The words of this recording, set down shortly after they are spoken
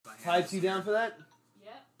Pipes, you down for that?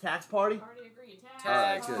 Yep. Tax party? Party agreed.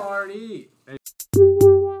 Tax good. party.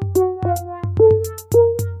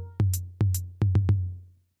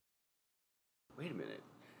 Wait a minute.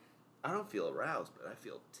 I don't feel aroused, but I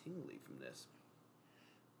feel tingly from this.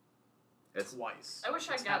 It's Twice. I wish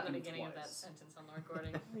I'd It's gotten the happened beginning of that twice. sentence on the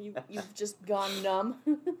recording. You've just gone numb.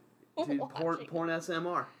 dude, Watching. porn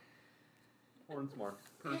SMR. Porn smart.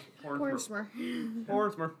 Porn smart.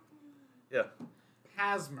 Porn smart. Yeah.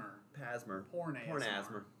 Pasmer. Pasmer. Porn Porn ASMR.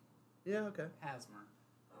 asmer. Yeah, okay. Pasmer.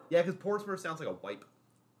 Yeah, because porn smart sounds like a wipe.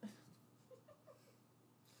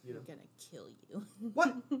 You know. I'm gonna kill you.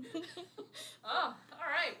 What? Oh,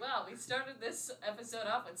 alright. Well, we started this episode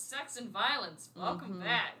off with sex and violence. Welcome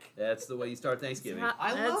back. That's the way you start Thanksgiving. It's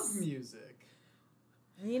I That's- love music.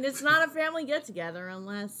 I mean, it's not a family get together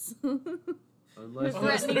unless. Unless Unless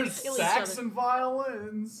threatening to there's kill each sax other. and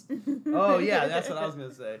violins. Oh yeah, that's what I was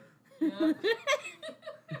gonna say. Yeah.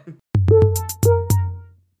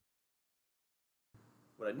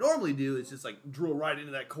 What I normally do is just like drill right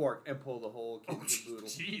into that cork and pull the whole Oh, kid boodle.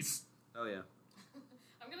 jeez. Oh yeah.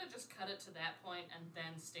 I'm gonna just cut it to that point and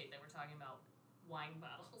then state that we're talking about wine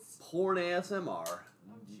bottles. Porn ASMR. Oh,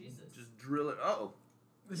 Jesus. Just drill it. Oh.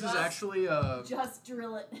 This Just- is actually Just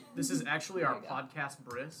drill it. this is actually our There you go. podcast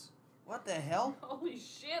bris. What the hell? Holy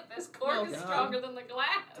shit, this cork Oh, is God. stronger than the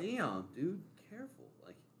glass. Damn, dude. Careful.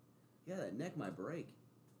 Like, yeah, that neck might break.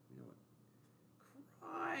 You know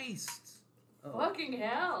what? Christ. Oh. Fucking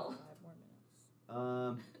hell. 5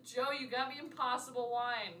 more minutes. Joe, you got me impossible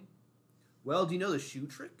wine. Well, do you know the shoe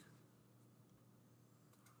trick?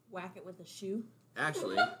 Whack it with a shoe.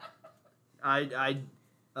 Actually,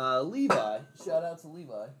 Levi. Shout out to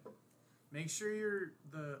Levi. Make sure you're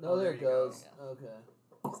the. Oh, there you it goes. go. Okay.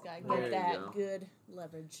 Just gotta There get you that go. good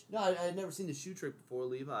leverage. No, I had never seen the shoe trick before.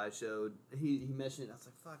 Levi showed. He mentioned it. I was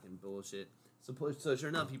like, fucking bullshit. So sure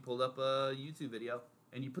enough, he pulled up a YouTube video,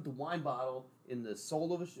 and you put the wine bottle in the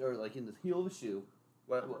sole of a shoe, or like in the heel of a shoe.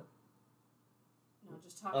 What? No,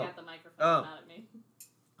 just talk Oh. at the microphone, Oh. not at me.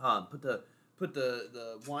 Put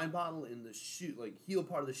the wine bottle in the shoe, like heel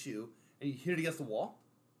part of the shoe, and you hit it against the wall.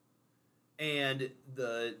 And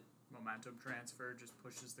the Momentum transfer just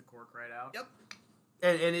pushes the cork right out. Yep.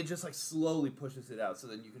 And it just like slowly pushes it out, so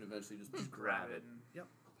then you can eventually just Grab it and Yep.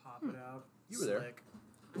 pop it out. You were there. Slick.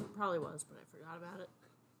 Probably was, but I forgot about it.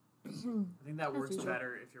 I think that As works usual.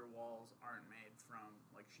 better if your walls aren't made from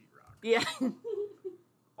like sheetrock. Yeah.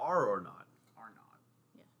 Are or not. Are not.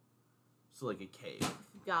 So like a cave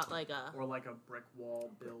Got like a. Or like a brick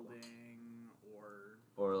wall building or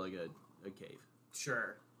or like a cave.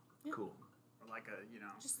 sure. Yeah. Cool. Or like a, you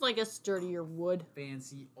know, Just like a sturdier wood.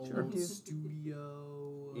 fancy old Sure.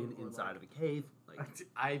 studio. or Inside like- of a cave. Like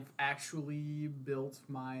I've actually built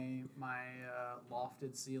my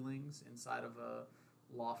lofted ceilings inside of a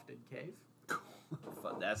lofted cave.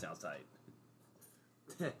 Fun. That sounds tight.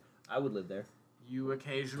 I would live there. You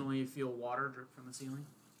occasionally feel water drip from the ceiling,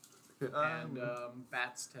 and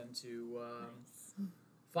bats tend to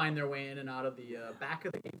find their way in and out of the back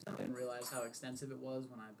of the cave. I didn't realize how extensive it was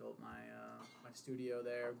when I built my studio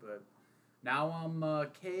there, but now I'm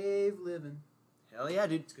cave living. Hell yeah,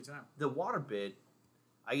 dude. It's a good time. The water bit.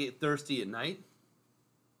 I get thirsty at night.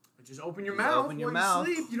 Just open your Just mouth open your while mouth.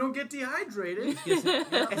 you sleep. You don't get dehydrated.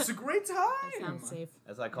 That It's a great time. sounds safe.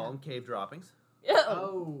 As I call them, cave droppings.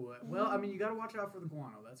 Oh, well, I mean, you gotta watch out for the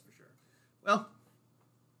guano, that's for sure. Well.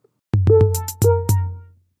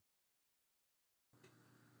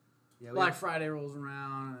 Yeah, Black Friday rolls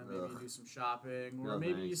around, and maybe Ugh. you do some shopping, or No,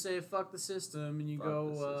 maybe you thanks. say fuck the system, and you Fuck the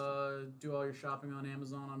go do all your shopping on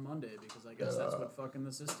Amazon on Monday, because I guess that's what fucking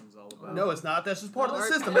the system's all about. No, it's not. That's just part of the No,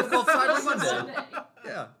 system. It's called Cyber It's Monday. Sunday.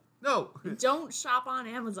 Yeah. No. Don't shop on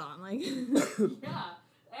Amazon. Like. Yeah.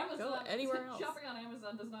 Amazon. Go anywhere else. Shopping on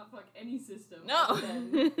Amazon does not fuck any system. No.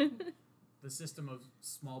 The system of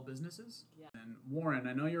small businesses. Yeah. And Warren,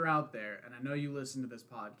 I know you're out there, and I know you listen to this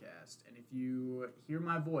podcast, and if you hear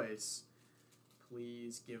my voice,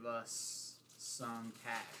 please give us some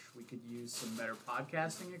cash. We could use some better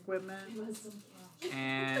podcasting equipment.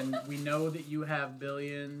 And we know that you have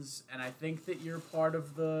billions, and I think that you're part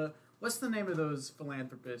of the... What's the name of those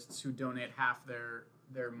philanthropists who donate half their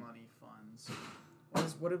money funds?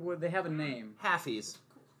 What they have a name. Halfies.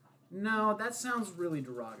 No, that sounds really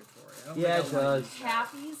derogatory. I don't Yeah, think it I wanna does. use that.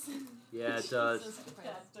 Happies. Yeah, it does.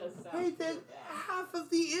 That does sound Hey, then bad. half of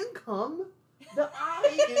the income, the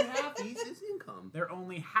I in halfies is income. They're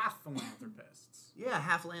only half philanthropists. Yeah,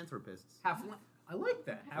 half philanthropists. I like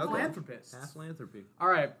that. Half Okay. philanthropists. Half philanthropy. All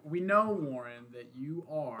right, we know, Warren, that you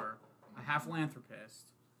are a half philanthropist.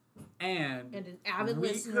 And And an avid we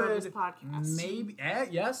listener of this could podcast. maybe,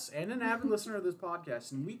 yes, and an avid listener of this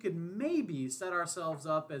podcast, and we could maybe set ourselves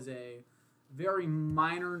up as a very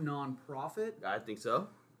minor nonprofit. I think so.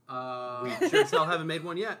 Uh, We sure as hell haven't made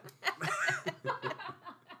one yet.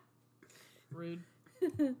 Rude.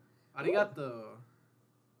 Arigato.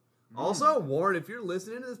 Also, Warren, if you're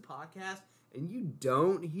listening to this podcast and you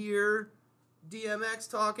don't hear DMX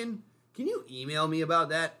talking, can you email me about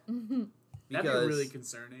that? That'd be really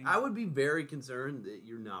concerning. I would be very concerned that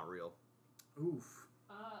you're not real. Oof.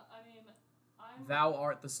 I mean, Thou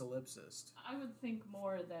art the solipsist. I would think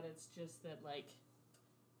more that it's just that, like,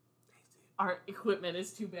 our equipment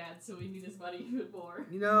is too bad, so we need his money even more.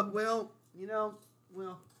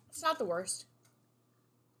 Well, It's not the worst.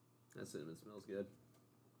 that cinnamon smells good.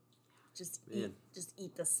 Just Man.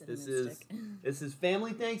 eat the cinnamon This is stick. this is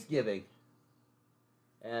family Thanksgiving,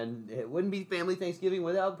 and it wouldn't be family Thanksgiving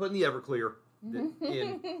without putting the Everclear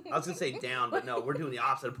in. I was gonna say down, but no, we're doing the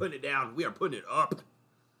opposite of putting it down. We are putting it up.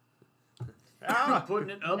 I'm putting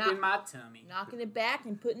it up Not- in my tummy. Knocking it back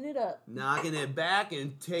and putting it up. Knocking it back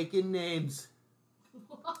and taking names.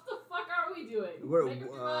 What the fuck are we doing? We're, Make up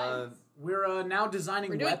your minds. We're now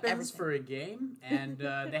designing We're doing weapons everything. for a game, and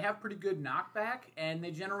they have pretty good knockback, and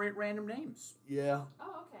they generate random names. Yeah.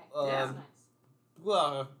 Oh, okay. Yeah. That's nice.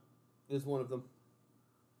 Well, is one of them.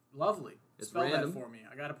 Lovely. It's Spell random. that for me.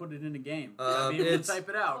 I gotta put it in a game. Uh, I'll be able it's- to type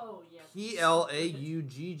it out. Oh, yeah.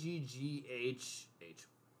 PLAUGGGH.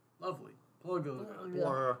 Lovely. Plug it.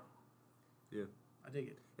 Or I dig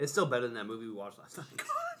it. it's still better than that movie we watched last night.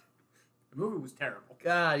 The movie was terrible.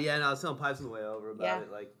 God, yeah, no, I was telling Pipes on the way over about Yeah.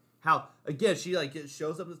 it. Like, how, again, she, like,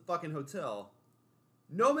 shows up at this fucking hotel,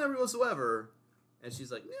 no memory whatsoever, and she's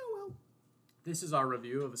like, yeah, well, This is our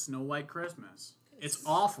review of A Snow White Christmas. It's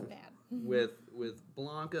awful. Bad. with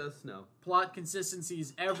Blanca Snow. Plot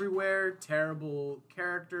consistencies everywhere. Terrible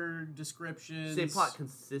character descriptions. Say plot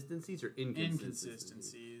consistencies or inconsistencies?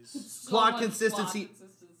 inconsistencies. So Plot much consistency. plot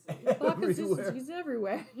consistency. Plot Everywhere. consistencies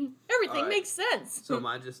everywhere. Everything Alright. makes sense. So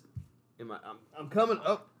I'm coming.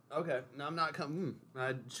 Oh, okay. No, I'm not coming.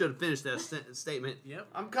 I should have finished that statement. Yep.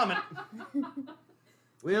 I'm coming.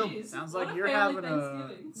 Well, Jeez, Sounds what like a you're family having a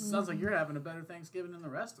Thanksgiving. sounds like you're having a better Thanksgiving than the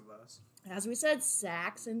rest of us. As we said,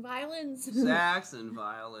 sax and violins. sax and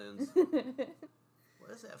violins.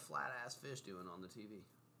 What is that flat ass fish doing on the TV?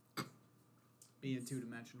 Being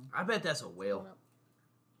two-dimensional, I bet that's a whale.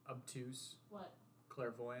 obtuse, What?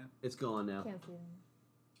 clairvoyant. It's gone now. Can't see them.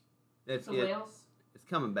 It's, The whales? it's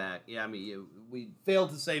coming back. Yeah, I mean, we failed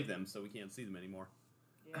to save them, so we can't see them anymore.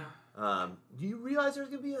 Yeah. Do you realize there's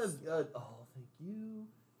gonna be oh, thank you.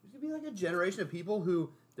 There's gonna be like a generation of people who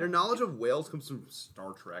their knowledge of whales comes from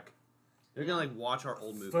Star Trek. They're gonna like watch our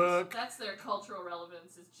old movies. Fuck. That's their cultural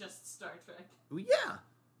relevance, is just Star Trek. Well, yeah.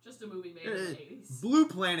 Just a movie made in the 80s. Blue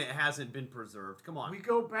Planet hasn't been preserved. Come on. We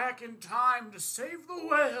go back in time to save the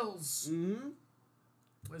whales. Mm-hmm.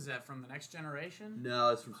 What is that from the Next Generation? No,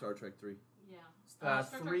 it's from Star Trek 3. Yeah. Star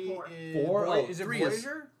Trek Trek 4. Four? Oh, Is it 3 is-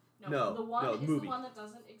 Voyager? No, the one no, is movie. the one that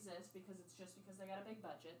doesn't exist because it's just because they got a big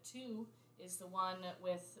budget. 2 is the one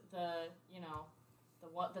with the,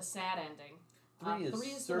 the sad ending. 3 is 3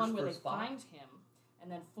 is the Search one where for they Spock. find him.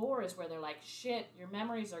 And then 4 is where they're like, shit, your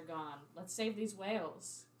memories are gone. Let's save these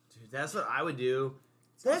whales. Dude, that's what I would do.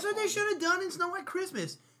 That's what they should have done in Snow White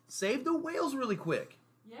Christmas. Save the whales really quick.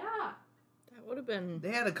 Yeah. That would have been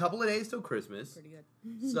They had a couple of days till Christmas, pretty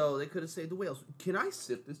good. so they could have saved the whales. Can I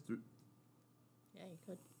sift this through? Yeah, you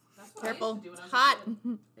could. That's what Careful. I used to do when It's I was hot. a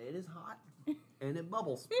kid. It is hot, and it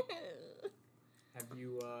bubbles. Have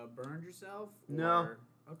you burned yourself? No. Or-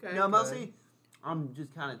 Okay. No, good. mostly, I'm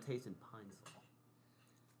just kind of tasting pine sol.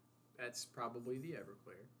 That's probably the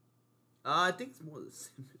Everclear. I think it's more the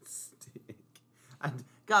cinnamon stick. I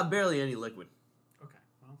got barely any liquid. Okay,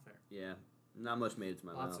 well, fair. Yeah, not much made it to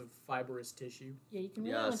my Lots mouth. of fibrous tissue. Yeah, you can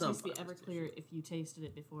really really only only some taste the taste the Everclear if you tasted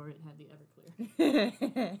it before it had the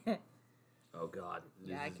Everclear. Oh God.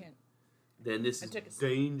 Yeah, I can't. Then this I is took a sip.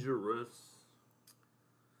 dangerous.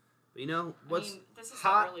 But you know what's? I mean, this is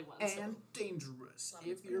Hot not really one. so- and dangerous. Let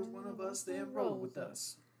me If you're one of us, then roll with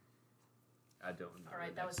us. I don't know. All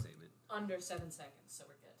right, that was- statement. Under 7 seconds, so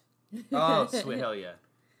we're good. Oh, sweet hell yeah!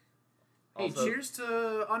 Hey, Also- cheers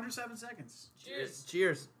to under 7 seconds. Cheers.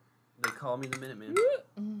 Cheers. They call me the Minuteman.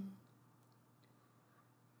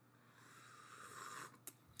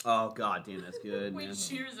 Oh God, damn, that's good, We man.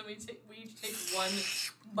 cheers and we each take 1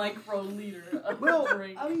 microliter of Well,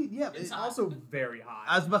 drink. I mean, yeah, It's it's hot. Also very hot.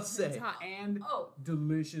 I was about to It's say, hot. and Oh.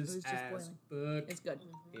 delicious It was just as boiling. fuck. It's good.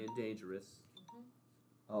 and dangerous. Mhm.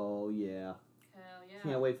 Oh yeah, Hell yeah.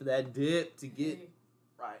 can't wait for that dip to get Hey,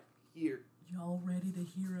 right here. Y'all ready to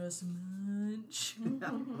hear us munch?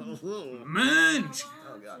 Munch!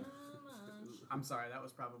 Oh god. I'm sorry, that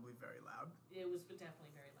was probably very loud. It was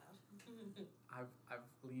definitely very loud. I've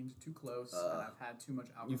leaned too close and I've had too much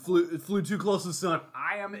alcohol. You flew too close to the sun.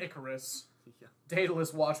 I am Icarus. Yeah.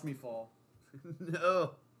 Daedalus, watch me fall.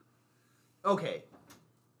 No. Okay.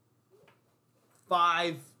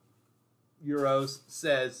 €5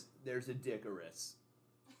 says there's a Dickarus.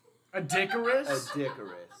 A Dickarus? A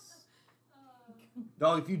Dickarus.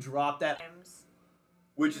 Dog, if you drop that, Times.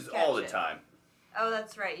 which is Catch all the it. time. Oh,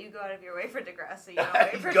 that's right. You go out of your way for Degrassi. You don't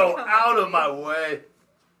wait for I it go to come out to of you. my way.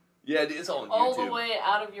 Yeah, dude, it's all on All YouTube. the way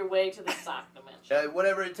out of your way to the sock dimension.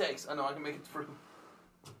 Whatever it takes. I know I can make it through.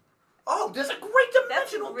 Oh, there's a great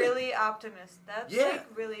That's dimensional really optimist. That's Yeah.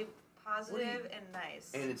 like really positive What do you- and nice.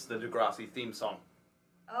 thing. And it's the Degrassi theme song.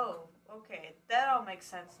 Oh, okay. That all makes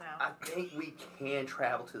sense now. I think we can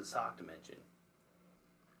travel to the sock dimension.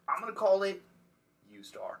 I'm gonna call it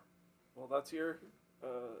U-Star. Well, that's your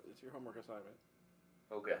it's your homework assignment.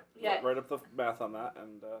 Okay. Yeah. Write up the math on that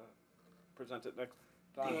and present it next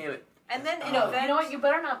time. Damn it. And then You know invent- what? You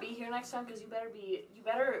better not be here next time because you better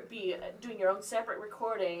be doing your own separate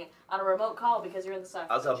recording on a remote call because you're in the sock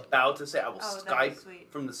I was dimension. about to say I will Oh, that'd be Skype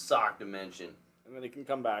sweet. from the sock dimension. And then you can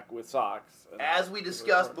come back with socks. And As we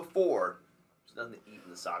discussed before, there's nothing to eat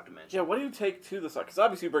in the sock dimension. Yeah, what do you take to the socks? Because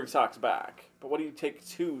obviously you bring socks back, but what do you take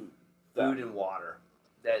to them? Food and water.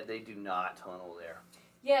 That they do not tunnel there.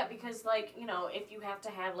 Yeah, because if you have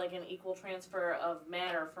to have like an equal transfer of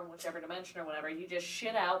matter from whichever dimension or whatever, you just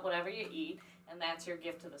shit out whatever you eat, and that's your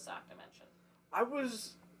gift to the sock dimension. I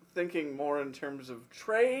was thinking more in terms of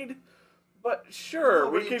trade, but sure,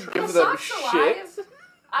 No, we what are you could tra- give Are them socks shit. alive?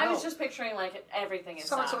 I was No. just picturing like everything in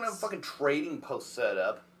It's not like socks. someone have a fucking trading post set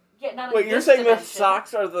up. Yeah, not Wait, in you're this saying the dimension.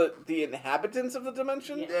 socks are the inhabitants of the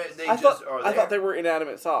dimension? Yeah. They I just thought are I there. thought they were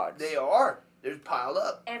inanimate socks. They are. They're piled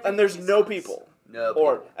up. Everything And there's is no socks. people. No.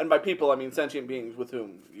 Or people. and by people I mean sentient beings with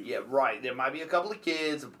whom you Yeah, right. There might be a couple of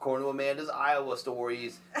kids, according to Amanda's Iowa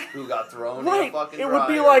stories, who got thrown in a Right. fucking It would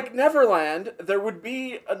be dryer. like Neverland. There would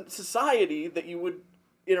be a society that you would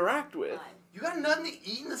interact with. Fine. You got nothing to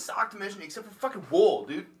eat in the sock dimension except for fucking wool,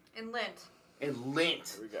 dude. in lint. And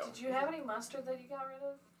lint. There we go. Did you have any mustard that you got rid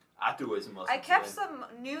of? I threw away some mustard. I kept today. some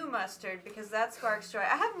new mustard because that sparks joy.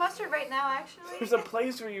 I have mustard right now, actually. There's a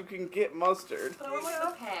place where you can get mustard. But I want like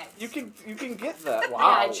the packs. You can get that. Wow. Yeah,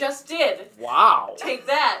 I just did. Wow. Take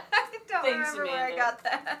that. I don't Thanks, remember where I Amanda. got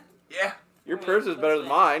that. Yeah. Your purse is better than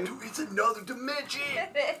mine. Dude, it's another dimension.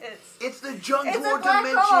 It is. It's the junk It's drawer a black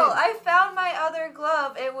dimension. hole. I found my other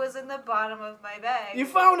glove. It was in the bottom of my bag. You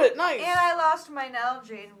found it. Nice. And I lost my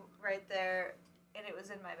Nalgene right there, and it was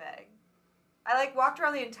in my bag. I walked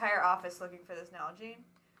around the entire office looking for this Nalgene.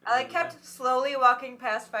 I kept slowly walking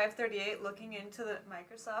past 538, looking into the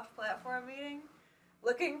Microsoft platform meeting,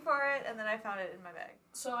 looking for it, and then I found it in my bag.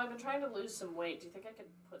 So I've been trying to lose some weight. Do you think I could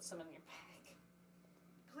put some in your bag?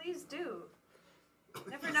 Please do.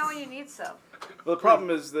 Never know when you need some. Well, the problem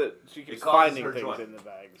is that she keeps causes finding her things joy. in the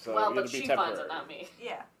bag, so well, you but have to be she temporary. finds it, not me.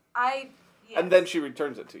 Yeah, yes. And then she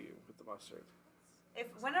returns it to you with the mustard.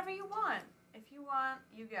 whenever you want. If you want,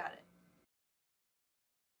 you got it.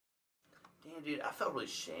 Damn, dude, I felt really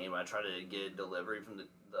shame when I tried to get a delivery from the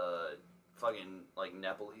fucking,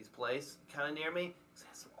 Nepalese place kind of near me. Because they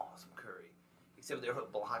had some awesome curry. Except they were a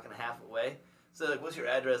block and a half away. So, what's your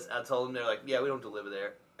address? I told them, they're like, yeah, we don't deliver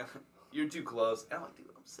there. You're too close. And I'm like, dude,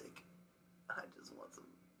 I'm sick. I just want some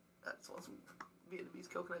Vietnamese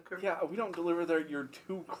coconut curry. Yeah, we don't deliver there. You're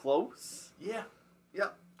too close. Yeah.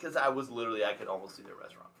 Yep. Because I could almost see their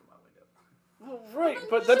restaurant from my window. Well, right,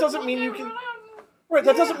 but that doesn't mean you can. Right,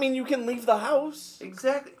 that doesn't mean you can leave the house.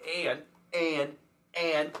 Exactly. And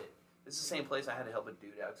it's the same place I had to help a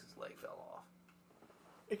dude out because his leg fell off.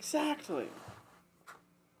 Exactly.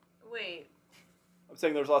 Wait. I'm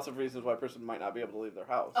saying there's lots of reasons why a person might not be able to leave their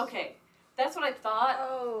house. Okay, that's what I thought.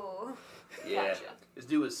 Oh. Yeah. Gotcha. This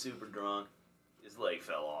dude was super drunk. His leg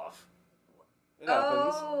fell off. It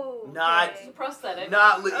happens. Oh. Not- It's a okay. prosthetic.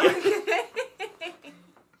 Not Okay.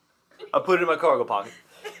 I put it in my cargo pocket.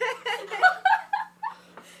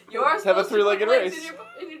 Yours Have a three-legged race.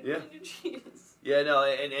 In your jeans. Yeah, no,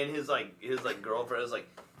 and his girlfriend was like,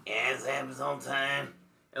 yeah, it's happens all the time.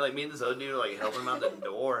 And me and this other dude were helping him out the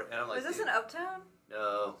door, and I'm like, Was this dude, in Uptown?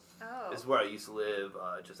 no. Oh. This is where I used to live,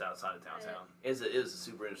 just outside of downtown. It was a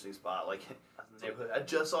super interesting spot. The neighborhood. I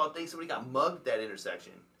just saw a thing. Somebody got mugged at that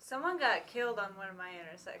intersection. Someone got killed on one of my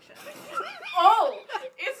intersections. Oh,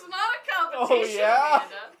 it's not a competition, yeah?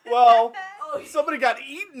 Amanda. Well, Oh, somebody got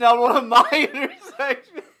eaten on one of my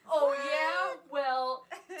intersections. oh yeah? Well,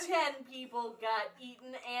 10 people got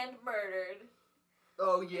eaten and murdered.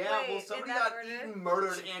 Oh yeah, Wait, well in somebody that got order? eaten,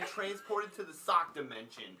 murdered, and transported to the sock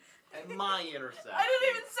dimension at my intersection. I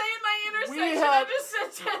didn't even say in my intersection. had- I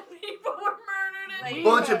just said 10 people were murdered in Like- here.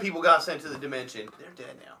 Bunch of people got sent to the dimension. They're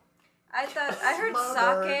dead now. I heard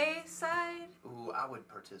Mother. sake side. Ooh, I would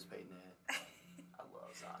participate in that. I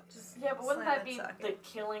love sake. Yeah, but wouldn't that be Slamming the sake.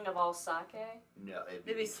 killing of all sake? No, it'd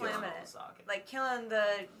They'd be the killing slamming of it. sake. Like killing the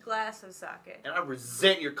glass of sake. And I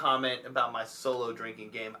resent your comment about my solo drinking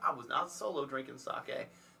game. I was not solo drinking sake,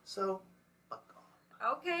 so fuck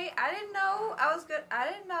off. Okay, I didn't know. I was good. I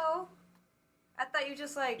didn't know. I thought you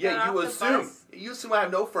just like got Yeah, you off the assume. bus. You assume I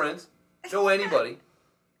have no friends, no anybody,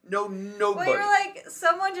 no nobody. Well, you're like,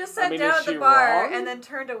 someone just sat mean, down is at the she bar wrong? and then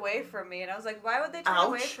turned away from me, and I was like, why would they turn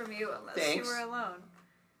away Ouch. from you unless Thanks. you were alone?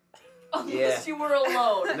 Unless you were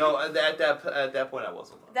alone. No, at that point I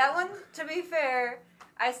wasn't alone. That one, to be fair,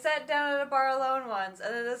 I sat down at a bar alone once,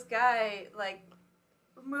 and then this guy like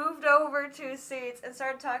moved over 2 seats and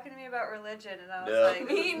started talking to me about religion, and I was No. like,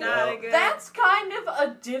 this is not No. a good. That's kind of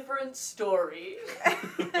a different story.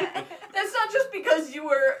 That's not just because you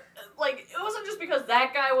were, like, it wasn't just because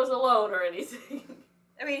that guy was alone or anything.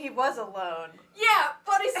 I mean, he was alone. Yeah,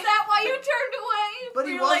 but is that why you turned away? But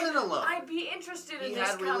he You're like, wasn't alone. I'd be interested in He this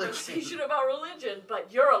had religion. conversation about religion,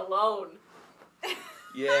 but you're alone.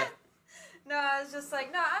 Yeah. No, I was just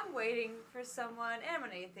like, no, I'm waiting for someone, and I'm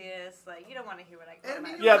an atheist. Like, you don't want to hear what I got. I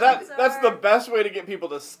mean, Yeah, that's the best way to get people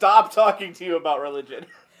to stop talking to you about religion.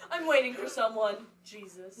 I'm waiting for someone.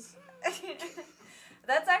 Jesus.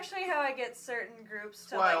 That's actually how I get certain groups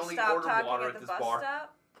to That's why I like only stop order talking water at at the this bus bar.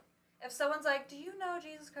 stop. If someone's like, "Do you know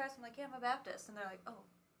Jesus Christ?" I'm like, "Yeah, I'm a Baptist," and they're like, "Oh,"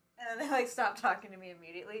 and then they like stop talking to me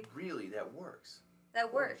immediately. Really, that works. That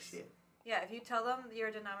Holy works. shit. Yeah, if you tell them your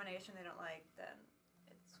denomination they don't like, then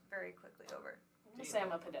it's very quickly over. I'm gonna say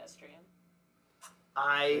I'm a pedestrian.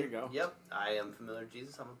 There you go. Yep, I am familiar with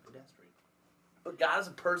Jesus. I'm a pedestrian. But God is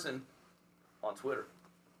a person on Twitter.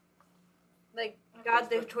 Like God,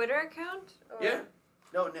 the Twitter account. Or... Yeah.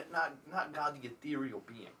 No, not God, the ethereal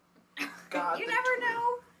being. God. You the never Twitter.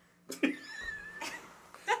 know.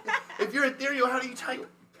 If you're ethereal, how do you type?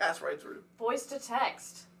 Pass right through. Voice to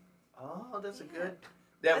text. Oh, that's a Yeah. good.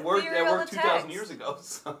 That worked. That Ethereal worked to 2,000 text. years ago.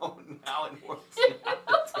 So now it works.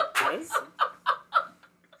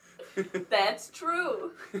 That's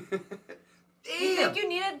true. You Damn. think you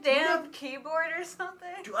need a damn keyboard or something?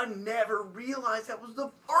 Dude, I never realized that was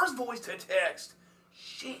the first voice to text.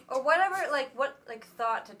 Shit. Or whatever, what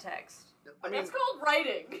thought to text. I mean, That's called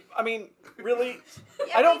writing. really,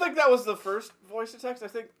 Yeah, I don't think that was the first voice to text. I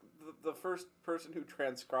think the first person who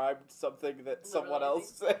transcribed something that someone Literally.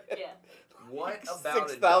 else said. Yeah. What Like about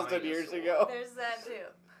 6,000 years ago. There's that too.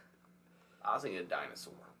 I was thinking a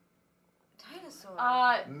dinosaur.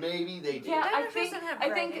 Dinosaur. Maybe they did. Yeah, I Dinosaurs think didn't have I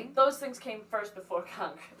writing. think those things came first before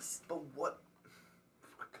Congress. But what?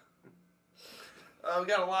 We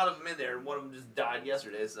got a lot of them in there, and one of them just died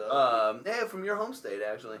yesterday. So, yeah, from your home state,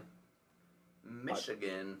 actually,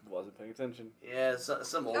 Michigan. Wasn't paying attention. Yeah,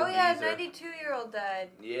 some old. Oh yeah, geezer. 92-year-old died.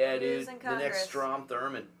 Yeah, He was dude, in the next Congress. Strom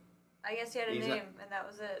Thurmond. I guess he had a He's name, not- and that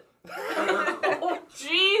was it. Oh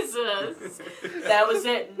Jesus! That was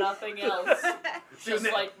it. Nothing else. Just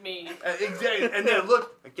Dude, like me. Exactly. And then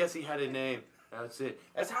look, I guess he had a name. That's it.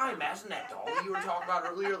 That's how I imagine that doll that you were talking about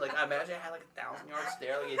earlier. Like, I imagine it had like 1,000-yard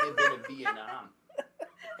stare, like it had been in Vietnam.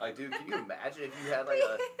 Like, dude, can you imagine if you had like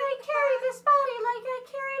a? I carry this body like I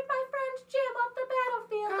carried my friend Jim up the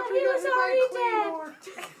battlefield, but he was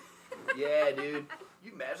already dead. Yeah, dude.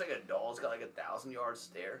 You imagine like a doll's got like 1,000-yard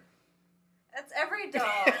stare. That's every doll.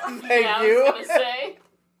 Thank yeah, you. I was gonna say.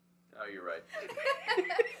 Oh, you're right.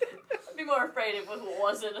 I'd be more afraid if it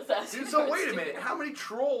wasn't 1,000. Dude, so wait a minute. How many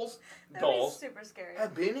trolls That'd be dolls super scary.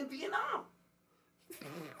 have been in Vietnam?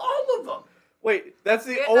 All of them. Wait, that's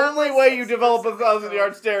the Vietnam only was way you 6 develop months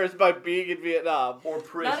 1,000-yard stare is by being in Vietnam. Or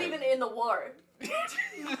prison. Not even in the war. This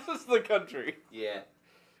is the country. Yeah.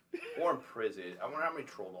 Or in prison. I wonder how many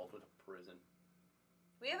troll dolls went to prison.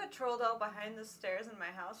 We have a troll doll behind the stairs in my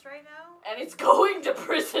house right now. And it's going to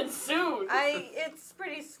prison soon. It's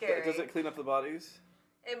pretty scary. Does it clean up the bodies?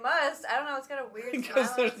 It must. I don't know. It's got a weird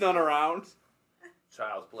Because smell. there's none around.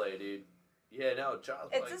 Child's play, dude. Yeah, no,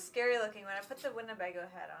 child's It's play. a scary looking one. I put the Winnebago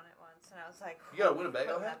hat on it once, and I was like, You got a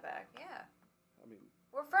Winnebago put hat? that back. Yeah. I mean,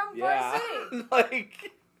 We're from yeah. Forest City.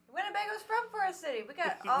 Like, Winnebago's from Forest City. We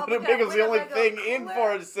got all. Winnebago's the only Winnebago thing in cooler.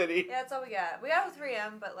 Forest City. Yeah, that's all we got. We got a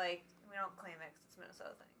 3M, but like we don't claim it 'cause it's a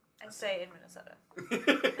Minnesota thing. I say in Minnesota.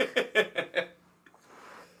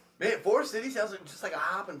 Man, Forest City sounds like just like a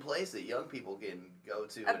hopping place that young people can go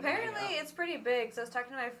to. and hang Apparently, out. it's pretty big. So I was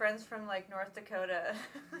talking to my friends from like North Dakota.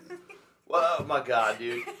 Well, oh my God,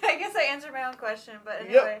 dude. I guess I answered my own question, but Yep.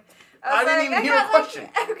 anyway, I didn't even hear a question.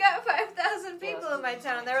 I've got 5,000 people in my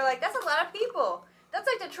town. And they were like, that's a lot of people. That's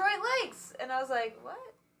like Detroit Lakes. And I was like, what?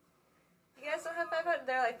 You guys don't have 500?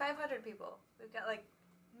 They're like 500 people. We've got like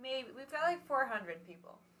 400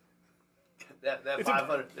 people. That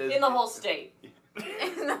 500 is, In the whole state.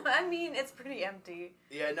 I mean, it's pretty empty.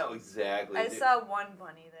 Yeah, no, exactly. I saw one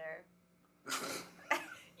bunny there.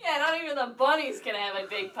 Yeah, not even the bunnies can have a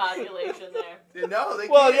big population there. No, they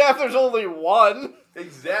Well, can't. yeah, if there's only one.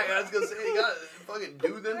 Exactly. I was gonna say they gotta fucking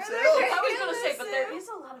do Where themselves. they- I was gonna say, but there is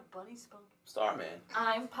a lot of bunny spunk. Starman.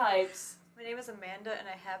 I'm Pipes. My name is Amanda, and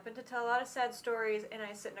I happen to tell a lot of sad stories, and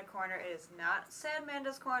I sit in a corner. It is not Sad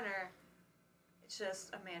Amanda's Corner. It's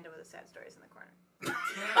just Amanda with the sad stories in the corner.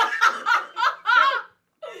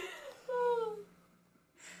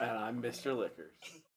 And I'm Mr. Liquors.